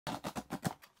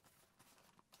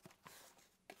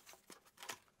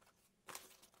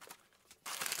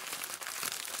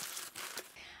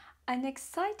An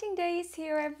exciting day is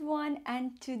here, everyone,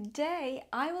 and today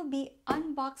I will be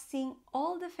unboxing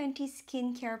all the Fenty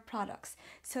skincare products.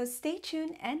 So stay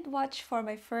tuned and watch for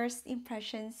my first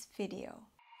impressions video.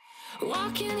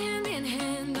 Walking hand in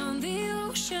hand on the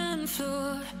ocean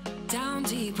floor, down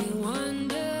deep we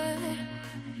wonder.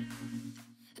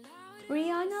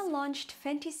 Rihanna launched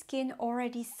Fenty Skin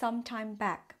already some time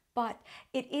back, but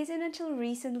it isn't until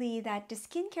recently that the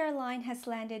skincare line has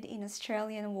landed in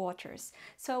Australian waters,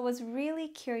 so I was really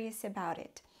curious about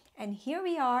it. And here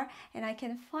we are, and I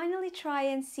can finally try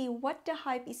and see what the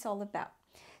hype is all about.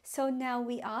 So now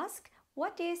we ask,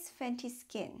 what is Fenty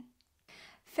Skin?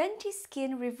 Fenty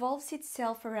Skin revolves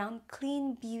itself around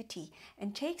clean beauty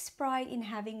and takes pride in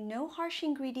having no harsh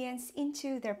ingredients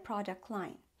into their product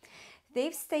line.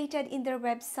 They've stated in their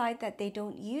website that they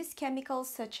don't use chemicals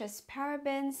such as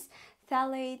parabens,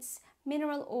 phthalates,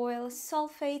 mineral oils,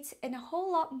 sulfates, and a whole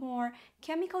lot more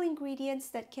chemical ingredients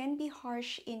that can be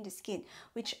harsh in the skin,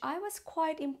 which I was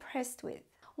quite impressed with.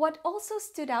 What also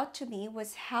stood out to me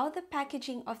was how the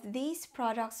packaging of these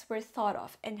products were thought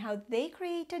of and how they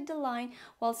created the line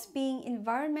whilst being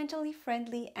environmentally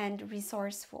friendly and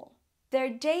resourceful. Their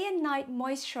day and night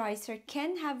moisturizer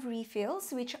can have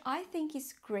refills, which I think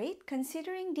is great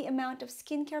considering the amount of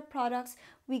skincare products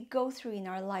we go through in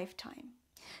our lifetime.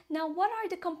 Now, what are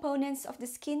the components of the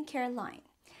skincare line?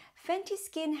 Fenty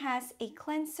Skin has a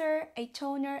cleanser, a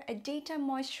toner, a daytime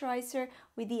moisturizer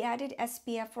with the added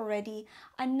SPF already,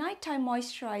 a nighttime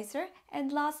moisturizer,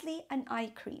 and lastly, an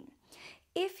eye cream.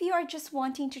 If you are just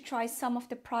wanting to try some of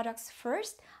the products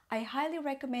first, I highly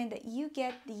recommend that you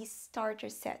get the starter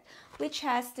set, which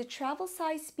has the travel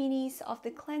size minis of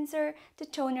the cleanser, the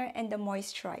toner, and the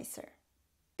moisturizer.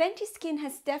 Fenty Skin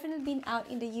has definitely been out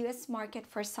in the US market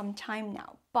for some time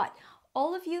now, but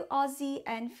all of you Aussie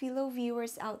and Philo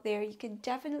viewers out there, you can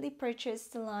definitely purchase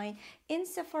the line in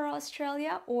SEPHORA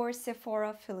Australia or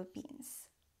SEPHORA Philippines.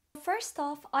 First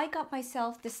off, I got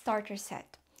myself the starter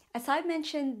set. As I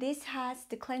mentioned, this has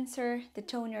the cleanser, the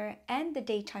toner, and the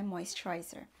daytime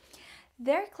moisturizer.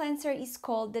 Their cleanser is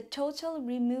called the Total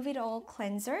Remove It All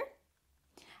Cleanser,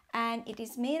 and it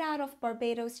is made out of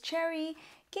Barbados cherry,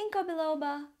 ginkgo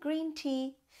biloba, green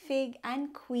tea, fig,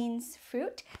 and queen's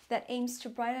fruit that aims to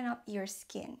brighten up your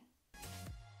skin.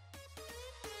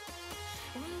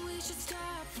 When we should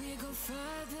stop, we go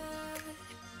further.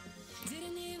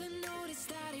 Didn't even notice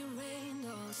that it rained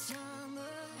all summer.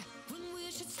 When we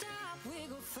should stop, we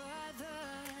go further.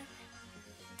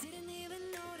 Didn't even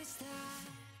notice that.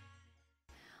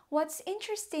 What's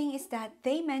interesting is that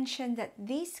they mentioned that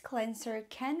this cleanser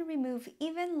can remove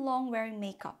even long-wearing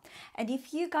makeup. And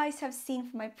if you guys have seen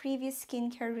from my previous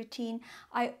skincare routine,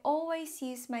 I always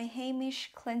use my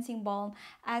Heimish cleansing balm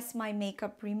as my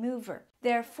makeup remover.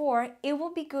 Therefore, it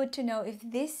will be good to know if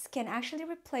this can actually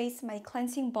replace my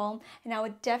cleansing balm, and I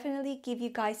would definitely give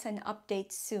you guys an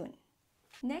update soon.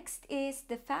 Next is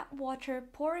the Fat Water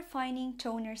Pore-Refining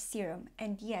Toner Serum.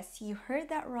 And yes, you heard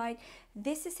that right.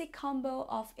 This is a combo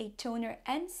of a toner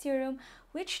and serum,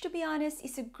 which to be honest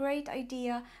is a great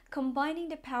idea, combining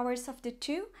the powers of the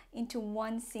two into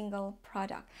one single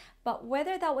product. But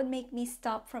whether that would make me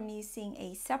stop from using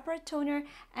a separate toner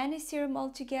and a serum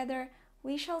altogether,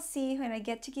 we shall see when I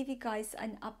get to give you guys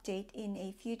an update in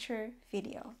a future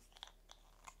video.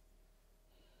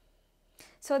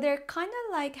 So they're kind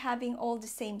of like having all the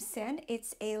same scent.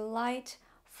 It's a light,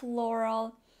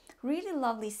 floral, really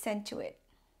lovely scent to it.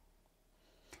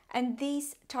 And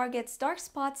these targets dark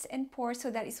spots and pores, so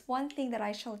that is one thing that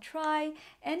I shall try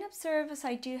and observe, as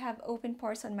I do have open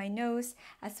pores on my nose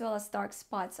as well as dark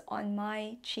spots on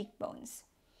my cheekbones.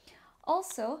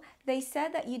 Also, they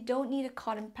said that you don't need a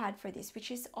cotton pad for this, which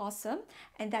is awesome,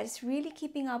 and that is really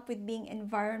keeping up with being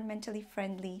environmentally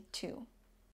friendly too.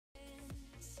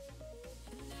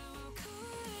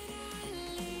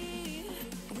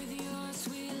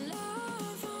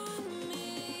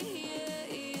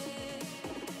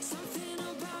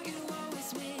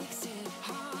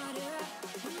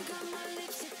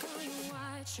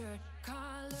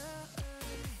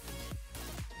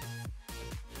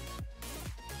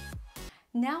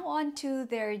 Now on to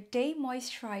their Day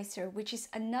Moisturizer, which is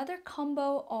another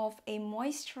combo of a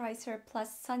moisturizer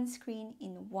plus sunscreen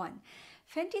in one.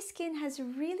 Fenty Skin has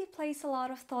really placed a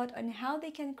lot of thought on how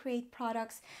they can create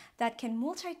products that can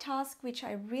multitask, which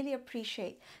I really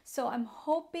appreciate. So I'm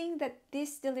hoping that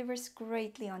this delivers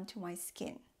greatly onto my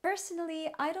skin.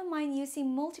 Personally, I don't mind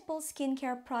using multiple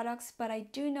skincare products, but I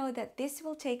do know that this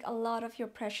will take a lot of your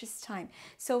precious time.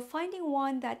 So finding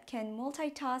one that can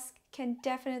multitask can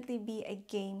definitely be a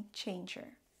game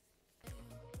changer.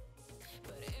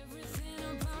 But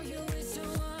everything about you is so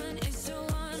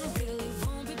really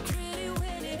won't be pretty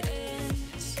when it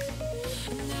ends.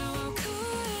 Now how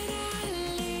could I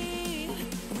leave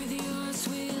with your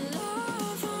sweet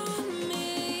love on me?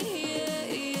 Yeah,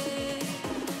 yeah.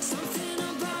 Something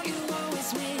about you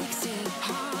always makes it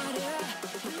harder.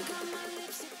 When you got my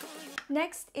lipstick on your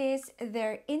Next is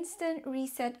their Instant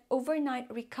Reset Overnight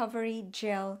Recovery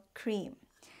Gel Cream.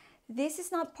 This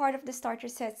is not part of the starter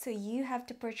set, so you have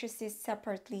to purchase this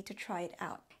separately to try it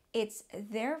out. It's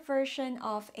their version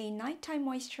of a nighttime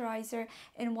moisturizer,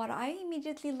 and what I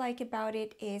immediately like about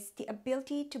it is the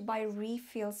ability to buy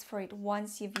refills for it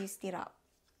once you've used it up.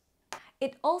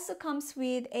 It also comes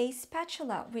with a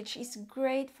spatula, which is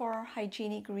great for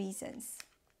hygienic reasons.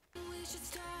 we should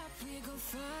stop, we go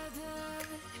further.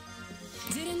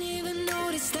 Didn't even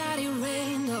notice that it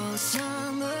rained all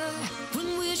summer.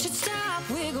 When we should stop,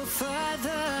 we go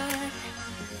further.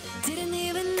 Didn't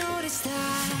even notice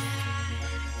that.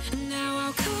 Now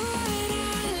how could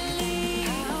I leave?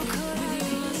 How could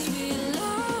with your sweet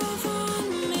love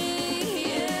on me?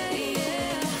 Yeah,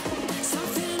 yeah.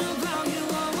 Something about you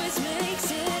always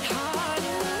makes it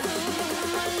harder. Got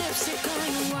my lipstick on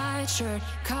your white shirt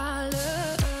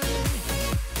collar.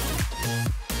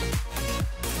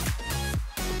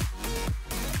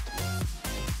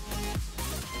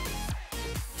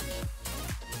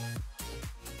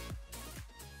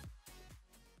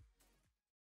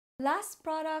 Last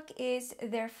product is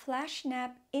their Flash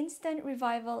Nap Instant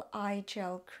Revival Eye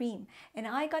Gel Cream, and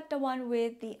I got the one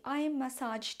with the eye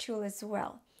massage tool as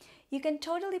well. You can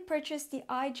totally purchase the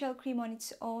eye gel cream on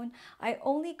its own. I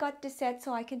only got the set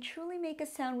so I can truly make a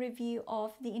sound review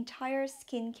of the entire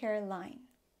skincare line.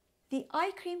 The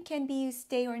eye cream can be used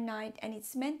day or night, and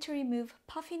it's meant to remove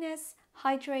puffiness,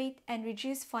 hydrate, and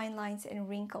reduce fine lines and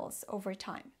wrinkles over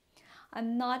time.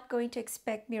 I'm not going to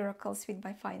expect miracles with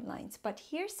my fine lines, but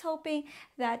here's hoping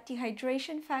that the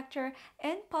hydration factor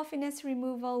and puffiness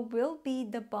removal will be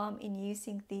the bomb in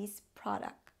using this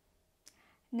product.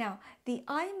 Now, the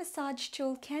eye massage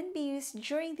tool can be used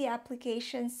during the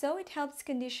application, so it helps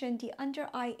condition the under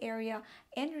eye area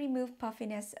and remove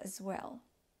puffiness as well.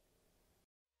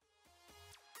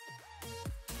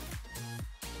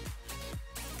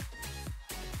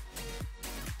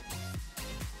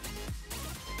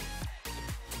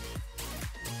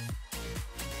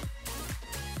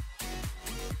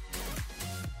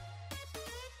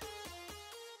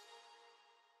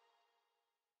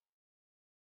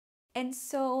 And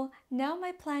so now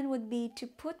my plan would be to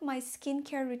put my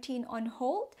skincare routine on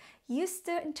hold, use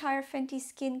the entire Fenty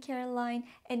skincare line,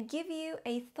 and give you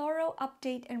a thorough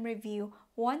update and review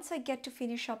once I get to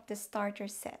finish up the starter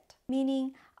set.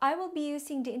 Meaning, I will be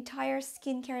using the entire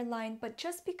skincare line, but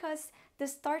just because the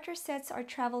starter sets are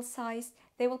travel sized,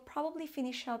 they will probably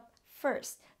finish up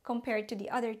first compared to the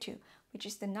other two, which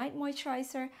is the night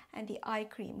moisturizer and the eye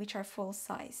cream, which are full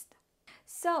sized.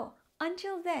 So,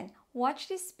 until then, watch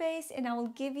this space and I will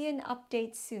give you an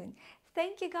update soon.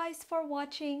 Thank you guys for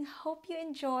watching. Hope you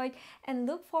enjoyed and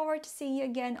look forward to seeing you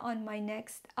again on my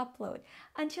next upload.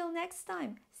 Until next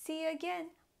time, see you again.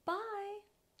 Bye!